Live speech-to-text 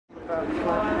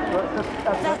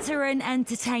Veteran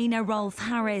entertainer Rolf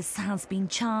Harris has been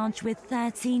charged with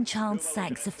 13 child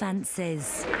sex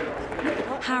offences.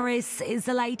 Harris is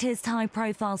the latest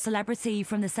high-profile celebrity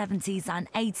from the 70s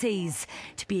and 80s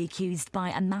to be accused by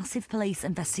a massive police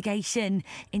investigation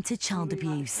into child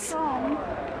abuse.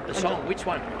 The song, which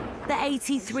one? The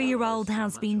 83-year-old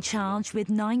has been charged with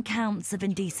 9 counts of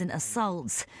indecent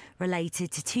assault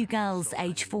related to 2 girls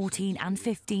aged 14 and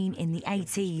 15 in the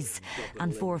 80s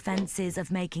and 4 offences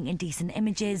of making indecent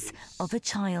images of a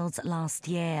child last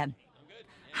year.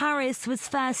 Harris was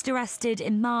first arrested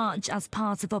in March as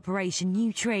part of Operation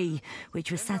Yewtree,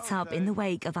 which was set up in the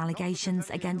wake of allegations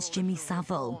against Jimmy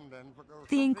Savile.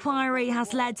 The inquiry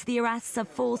has led to the arrests of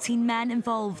 14 men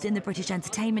involved in the British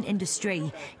entertainment industry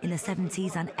in the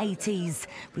 70s and 80s,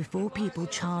 with 4 people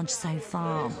charged so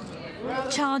far.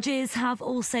 Charges have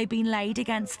also been laid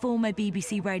against former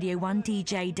BBC Radio 1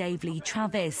 DJ Dave Lee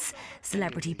Travis,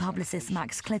 celebrity publicist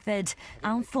Max Clifford,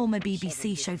 and former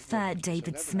BBC chauffeur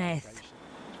David Smith.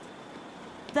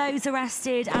 Those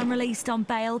arrested and released on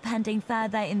bail pending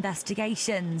further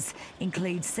investigations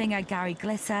include singer Gary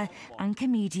Glitter and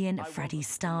comedian Freddie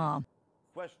Starr.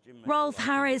 Rolf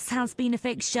Harris has been a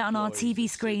fixture on our TV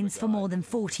screens for more than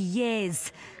 40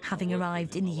 years, having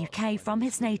arrived in the UK from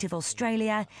his native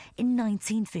Australia in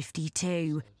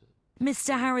 1952.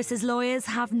 Mr. Harris's lawyers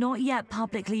have not yet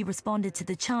publicly responded to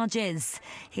the charges.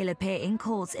 He'll appear in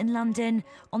court in London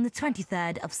on the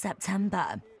 23rd of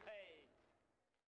September.